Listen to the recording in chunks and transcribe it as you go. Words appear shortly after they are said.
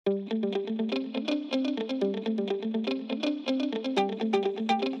Hey,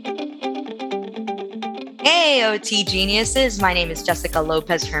 OT geniuses. My name is Jessica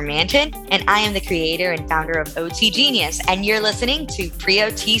Lopez Hermanton, and I am the creator and founder of OT Genius. And you're listening to Pre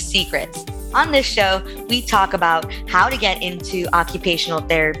OT Secrets. On this show, we talk about how to get into occupational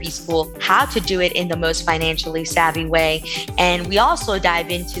therapy school, how to do it in the most financially savvy way. And we also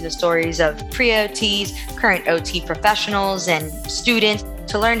dive into the stories of pre OTs, current OT professionals, and students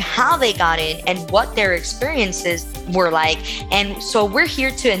to learn how they got in and what their experiences were like. And so we're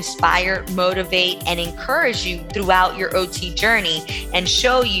here to inspire, motivate, and encourage you throughout your OT journey and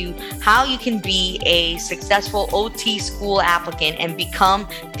show you how you can be a successful OT school applicant and become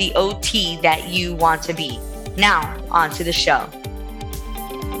the OT that you want to be. Now, on to the show.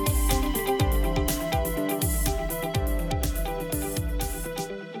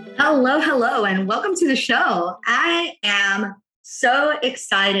 Hello, and welcome to the show. I am so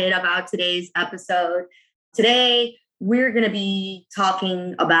excited about today's episode. Today, we're going to be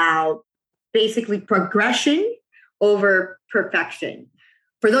talking about basically progression over perfection.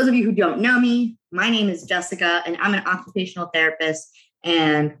 For those of you who don't know me, my name is Jessica, and I'm an occupational therapist.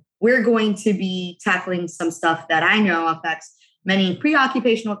 And we're going to be tackling some stuff that I know affects many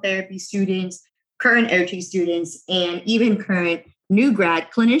pre-occupational therapy students, current OT students, and even current new grad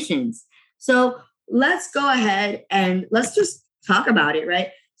clinicians. So let's go ahead and let's just talk about it, right?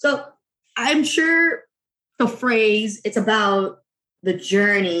 So I'm sure the phrase, it's about the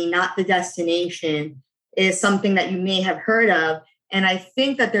journey, not the destination, is something that you may have heard of. And I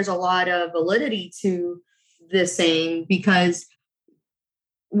think that there's a lot of validity to this saying, because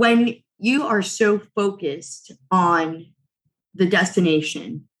when you are so focused on the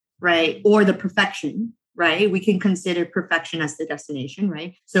destination, right, or the perfection, right, we can consider perfection as the destination,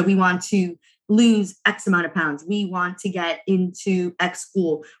 right? So we want to lose X amount of pounds. We want to get into X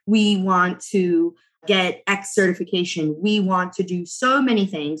school. We want to get X certification. We want to do so many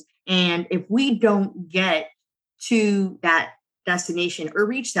things. And if we don't get to that destination or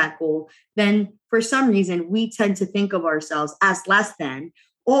reach that goal, then for some reason, we tend to think of ourselves as less than,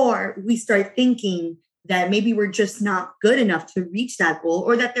 or we start thinking that maybe we're just not good enough to reach that goal,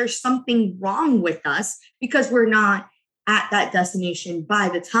 or that there's something wrong with us because we're not at that destination by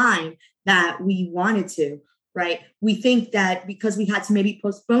the time that we wanted to, right? We think that because we had to maybe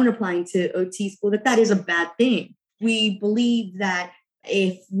postpone applying to OT school, that is a bad thing. We believe that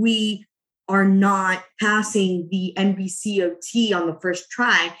if we are not passing the NBCOT on the first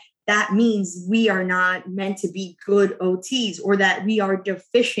try, that means we are not meant to be good OTs, or that we are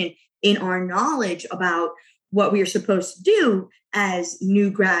deficient in our knowledge about what we are supposed to do as new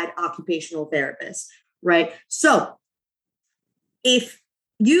grad occupational therapists, right? So if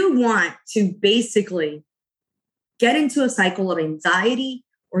you want to basically get into a cycle of anxiety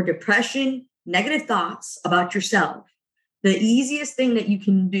or depression, negative thoughts about yourself, the easiest thing that you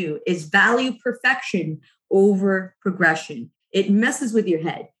can do is value perfection over progression. It messes with your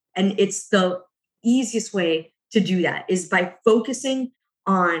head. And it's the easiest way to do that is by focusing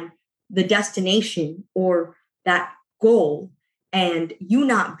on the destination or that goal and you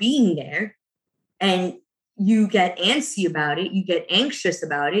not being there, and you get antsy about it, you get anxious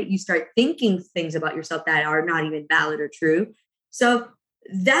about it, you start thinking things about yourself that are not even valid or true. So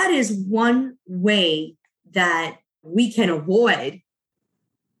that is one way that we can avoid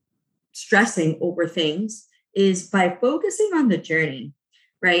stressing over things, is by focusing on the journey,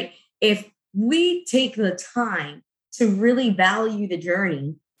 right? If we take the time to really value the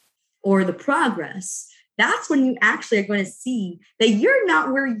journey or the progress, that's when you actually are going to see that you're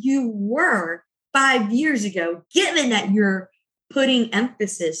not where you were 5 years ago, given that you're putting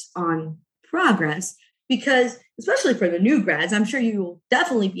emphasis on progress. Because especially for the new grads, I'm sure you will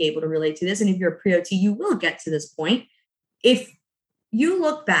definitely be able to relate to this. And if you're a pre-OT, you will get to this point. If you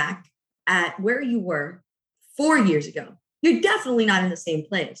look back at where you were 4 years ago, you're definitely not in the same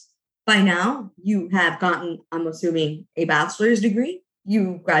place. By now, you have gotten, I'm assuming, a bachelor's degree.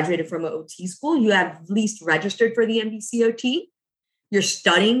 You graduated from an OT school. You have at least registered for the NBCOT. You're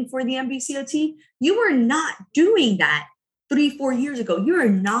studying for the NBCOT. You were not doing that 3-4 years ago. You are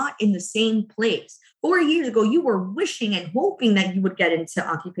not in the same place. 4 years ago, you were wishing and hoping that you would get into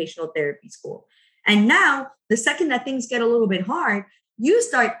occupational therapy school. And now, the second that things get a little bit hard, you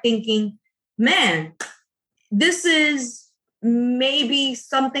start thinking, man, this is maybe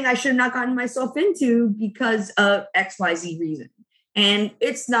something I should have not gotten myself into because of XYZ reason. And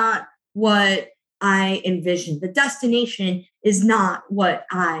it's not what I envisioned. The destination is not what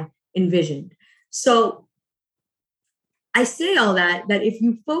I envisioned. So I say all that if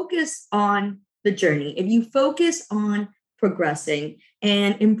you focus on the journey, if you focus on progressing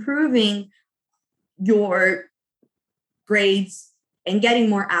and improving your grades and getting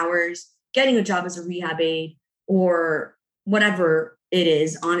more hours, getting a job as a rehab aide, or whatever it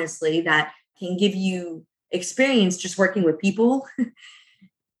is, honestly, that can give you experience just working with people,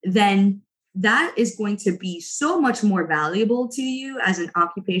 then that is going to be so much more valuable to you as an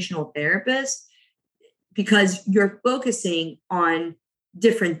occupational therapist because you're focusing on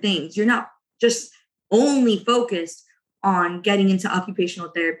different things. You're not just only focused on getting into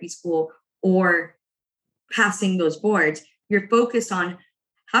occupational therapy school or passing those boards. You're focused on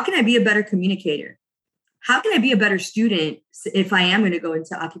how can I be a better communicator? How can I be a better student if I am going to go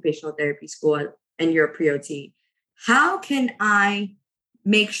into occupational therapy school and you're a pre-OT? How can I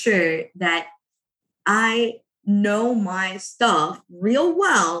make sure that I know my stuff real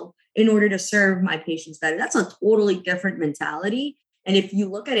well in order to serve my patients better? That's a totally different mentality. And if you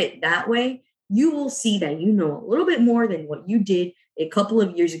look at it that way, you will see that you know a little bit more than what you did a couple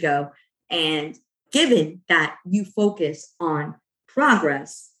of years ago. And given that you focus on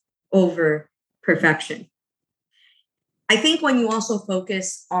progress over perfection. I think when you also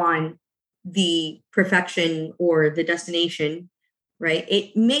focus on the perfection or the destination, right,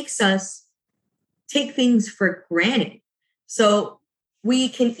 it makes us take things for granted. So we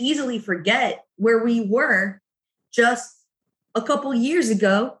can easily forget where we were just a couple years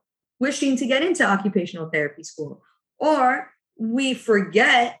ago wishing to get into occupational therapy school. Or we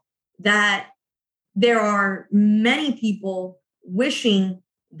forget that there are many people wishing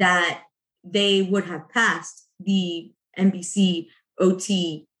that they would have passed the NBC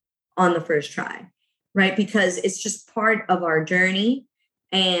OT on the first try, right? Because it's just part of our journey.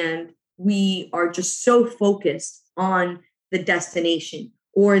 And we are just so focused on the destination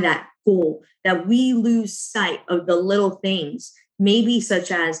or that goal that we lose sight of the little things, maybe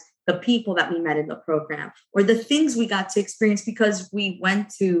such as the people that we met in the program or the things we got to experience because we went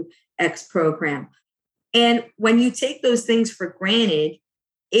to X program. And when you take those things for granted,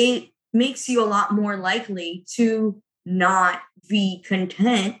 it makes you a lot more likely to not be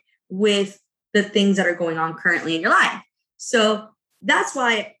content with the things that are going on currently in your life. So that's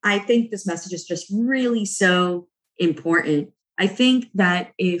why I think this message is just really so important. I think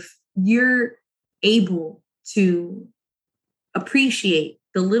that if you're able to appreciate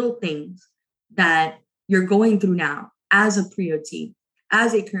the little things that you're going through now as a pre-OT,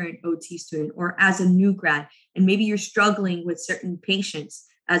 as a current OT student, or as a new grad, and maybe you're struggling with certain patients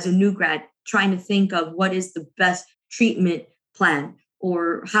as a new grad, trying to think of what is the best treatment plan,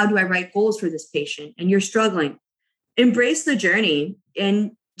 or how do I write goals for this patient, and you're struggling, embrace the journey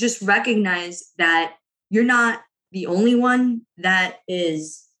and just recognize that you're not the only one that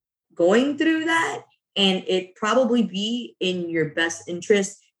is going through that. And it probably be in your best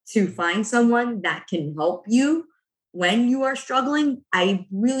interest to find someone that can help you when you are struggling. I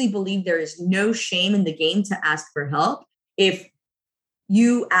really believe there is no shame in the game to ask for help if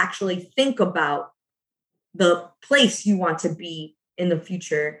you actually think about the place you want to be in the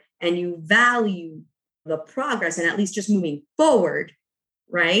future and you value the progress and at least just moving forward,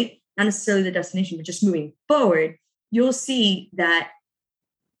 right? Not necessarily the destination, but just moving forward, you'll see that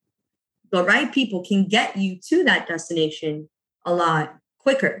the right people can get you to that destination a lot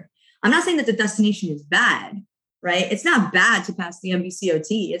quicker. I'm not saying that the destination is bad, right? It's not bad to pass the NBC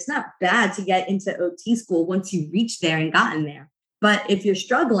OT. It's not bad to get into OT school once you reach there and gotten there. But if you're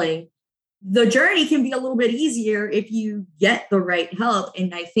struggling, the journey can be a little bit easier if you get the right help.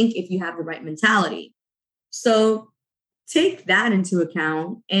 And I think if you have the right mentality. So take that into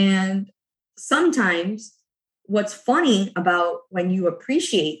account. And sometimes what's funny about when you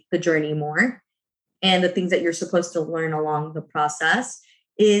appreciate the journey more and the things that you're supposed to learn along the process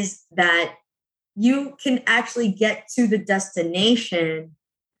is that you can actually get to the destination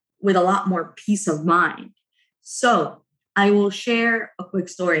with a lot more peace of mind. So I will share a quick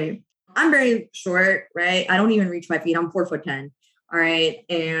story. I'm very short, right? I don't even reach 5 feet. I'm 4'10". All right.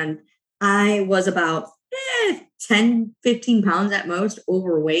 And I was about 10, 15 pounds at most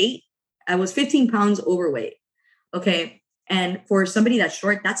overweight. I was 15 pounds overweight. Okay. And for somebody that's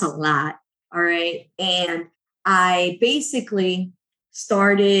short, that's a lot. All right. And I basically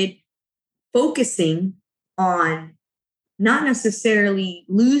started focusing on not necessarily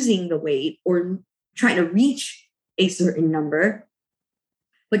losing the weight or trying to reach a certain number,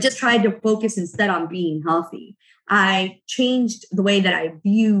 but just tried to focus instead on being healthy. I changed the way that I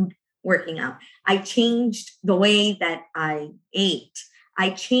viewed working out. I changed the way that I ate.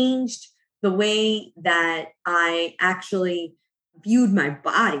 I changed the way that I actually viewed my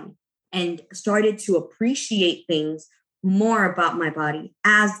body and started to appreciate things more about my body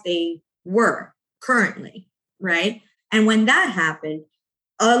as they were currently, right? And when that happened,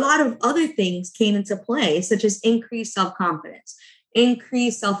 a lot of other things came into play, such as increased self-confidence,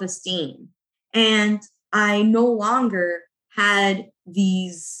 increased self-esteem. And I no longer had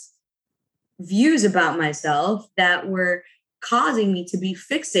these views about myself that were causing me to be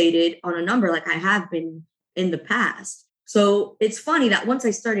fixated on a number like I have been in the past. So it's funny that once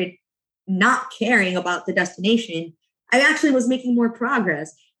I started not caring about the destination, I actually was making more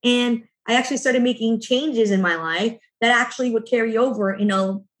progress. And I actually started making changes in my life that actually would carry over in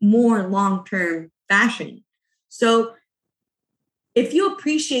a more long-term fashion. So if you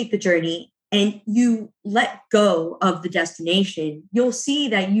appreciate the journey and you let go of the destination, you'll see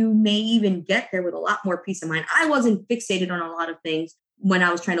that you may even get there with a lot more peace of mind. I wasn't fixated on a lot of things when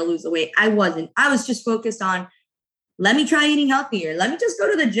I was trying to lose the weight. I wasn't. I was just focused on, let me try eating healthier. Let me just go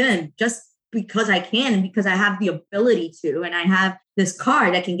to the gym just because I can and because I have the ability to. And I have this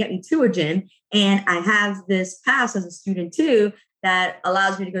card that can get me to a gym. And I have this pass as a student too that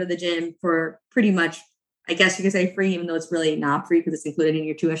allows me to go to the gym for pretty much, I guess you could say free, even though it's really not free because it's included in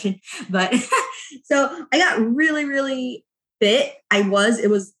your tuition. But so I got really, really fit. It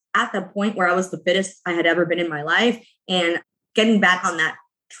was at the point where I was the fittest I had ever been in my life, and getting back on that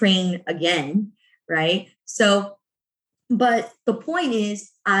train again. Right. So, but the point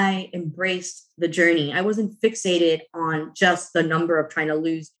is, I embraced the journey. I wasn't fixated on just the number of trying to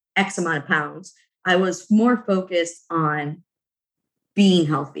lose X amount of pounds. I was more focused on being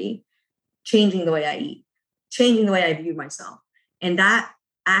healthy, changing the way I eat, changing the way I view myself. And that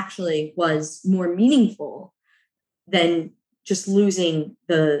actually was more meaningful than just losing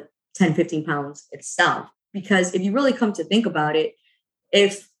the 10, 15 pounds itself. Because if you really come to think about it,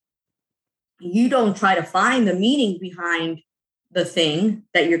 if you don't try to find the meaning behind the thing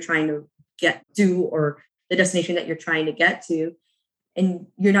that you're trying to get to, or the destination that you're trying to get to, and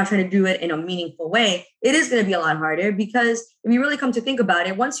you're not trying to do it in a meaningful way, it is going to be a lot harder. Because if you really come to think about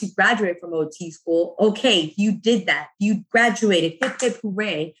it, once you graduate from OT school, okay, you did that. You graduated, hip, hip,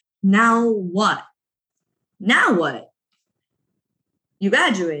 hooray. Now what? Now what? You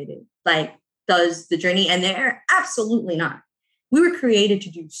graduated. Like, does the journey end there? Absolutely not. We were created to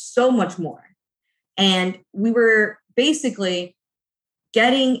do so much more. And we were basically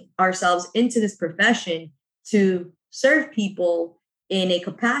getting ourselves into this profession to serve people in a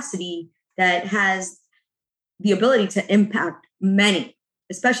capacity that has the ability to impact many,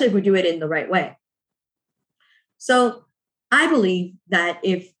 especially if we do it in the right way. So I believe that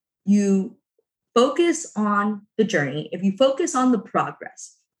if you focus on the journey, if you focus on the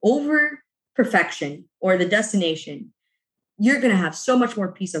progress over perfection or the destination, you're going to have so much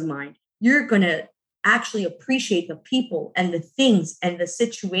more peace of mind. You're going to actually appreciate the people and the things and the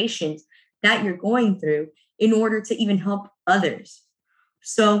situations that you're going through in order to even help others.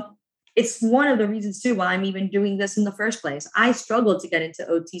 So it's one of the reasons too why I'm even doing this in the first place. I struggled to get into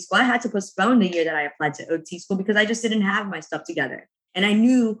OT school. I had to postpone the year that I applied to OT school because I just didn't have my stuff together. And I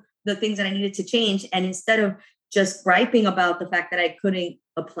knew the things that I needed to change. And instead of just griping about the fact that I couldn't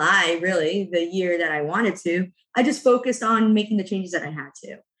apply really the year that I wanted to, I just focused on making the changes that I had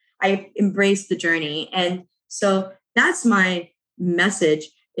to. I embraced the journey. And so that's my message,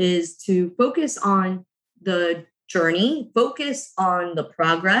 is to focus on the journey, focus on the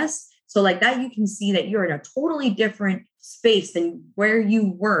progress. So like that, you can see that you're in a totally different space than where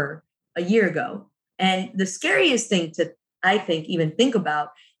you were a year ago. And the scariest thing to, I think, even think about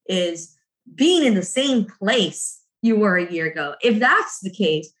is being in the same place you were a year ago. If that's the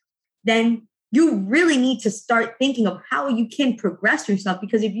case, then you really need to start thinking of how you can progress yourself.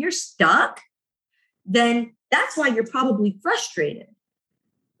 Because if you're stuck, then that's why you're probably frustrated,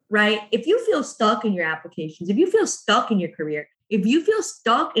 right? If you feel stuck in your applications, if you feel stuck in your career, if you feel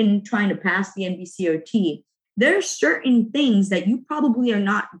stuck in trying to pass the NBCOT, there are certain things that you probably are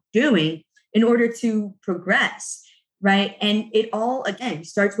not doing in order to progress, right? And it all, again,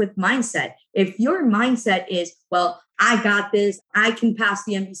 starts with mindset. If your mindset is, well, I got this, I can pass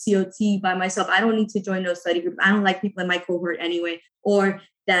the NBCOT by myself, I don't need to join no study group, I don't like people in my cohort anyway, or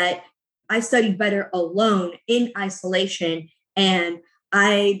that I study better alone in isolation and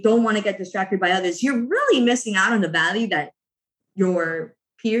I don't want to get distracted by others, you're really missing out on the value that your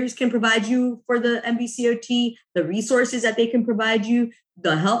peers can provide you for the NBCOT, the resources that they can provide you,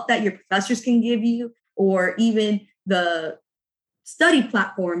 the help that your professors can give you, or even the study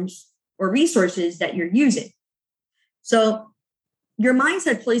platforms or resources that you're using. So your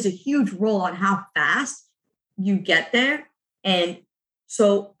mindset plays a huge role on how fast you get there. And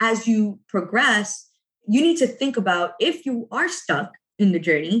so as you progress, you need to think about, if you are stuck in the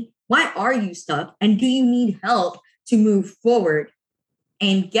journey, why are you stuck? And do you need help to move forward?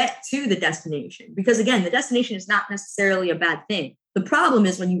 and get to the destination. Because again, the destination is not necessarily a bad thing. The problem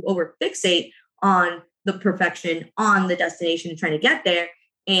is when you overfixate on the perfection, on the destination and trying to get there,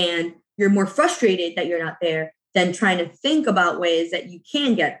 and you're more frustrated that you're not there than trying to think about ways that you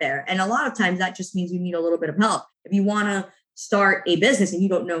can get there. And a lot of times that just means you need a little bit of help. If you want to start a business and you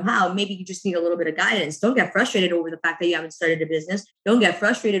don't know how, maybe you just need a little bit of guidance. Don't get frustrated over the fact that you haven't started a business. Don't get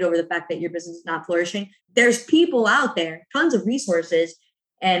frustrated over the fact that your business is not flourishing. There's people out there, tons of resources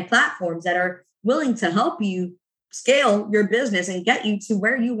and platforms that are willing to help you scale your business and get you to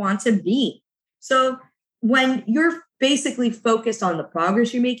where you want to be. So when you're basically focused on the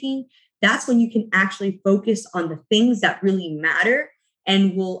progress you're making, that's when you can actually focus on the things that really matter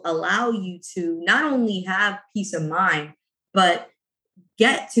and will allow you to not only have peace of mind, but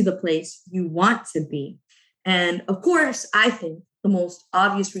get to the place you want to be. And of course, I think the most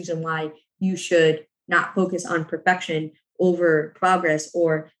obvious reason why you should not focus on perfection over progress,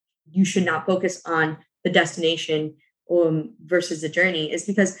 or you should not focus on the destination versus the journey, is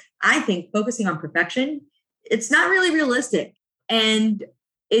because I think focusing on perfection, it's not really realistic. And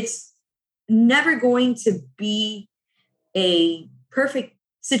it's never going to be a perfect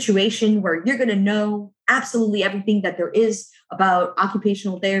situation where you're going to know absolutely everything that there is about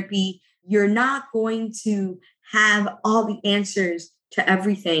occupational therapy. You're not going to have all the answers to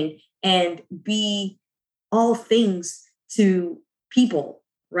everything and be all things to people,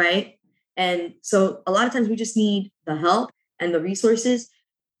 right? And so a lot of times we just need the help and the resources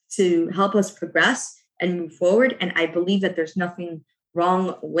to help us progress and move forward. And I believe that there's nothing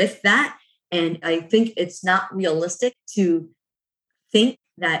wrong with that. And I think it's not realistic to think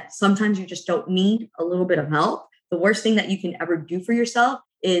that sometimes you just don't need a little bit of help. The worst thing that you can ever do for yourself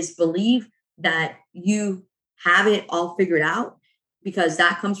is believe that you have it all figured out, because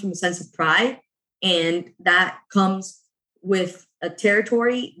that comes from a sense of pride. And that comes with a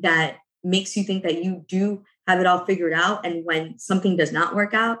territory that makes you think that you do have it all figured out. And when something does not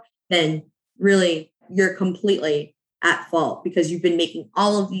work out, then really you're completely at fault because you've been making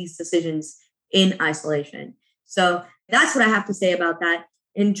all of these decisions in isolation. So that's what I have to say about that.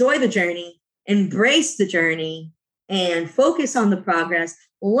 Enjoy the journey, embrace the journey, and focus on the progress.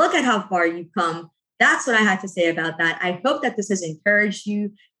 Look at how far you've come. That's what I had to say about that. I hope that this has encouraged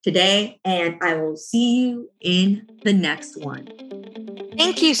you today, and I will see you in the next one.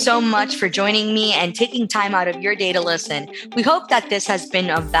 Thank you so much for joining me and taking time out of your day to listen. We hope that this has been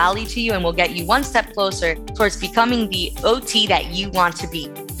of value to you and will get you one step closer towards becoming the OT that you want to be.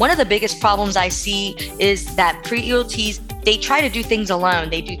 One of the biggest problems I see is that pre-OTs, they try to do things alone.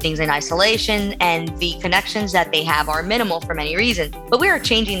 They do things in isolation, and the connections that they have are minimal for many reasons. But we are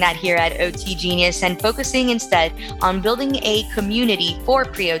changing that here at OT Genius and focusing instead on building a community for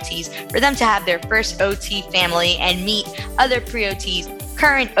pre-OTs for them to have their first OT family and meet other pre-OTs,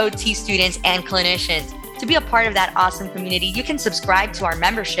 current OT students, and clinicians. To be a part of that awesome community, you can subscribe to our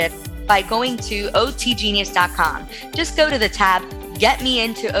membership by going to otgenius.com. Just go to the tab Get Me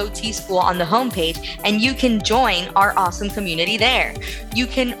Into OT School on the homepage, and you can join our awesome community there. You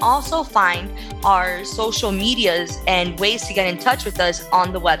can also find our social medias and ways to get in touch with us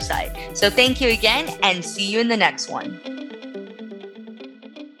on the website. So thank you again, and see you in the next one.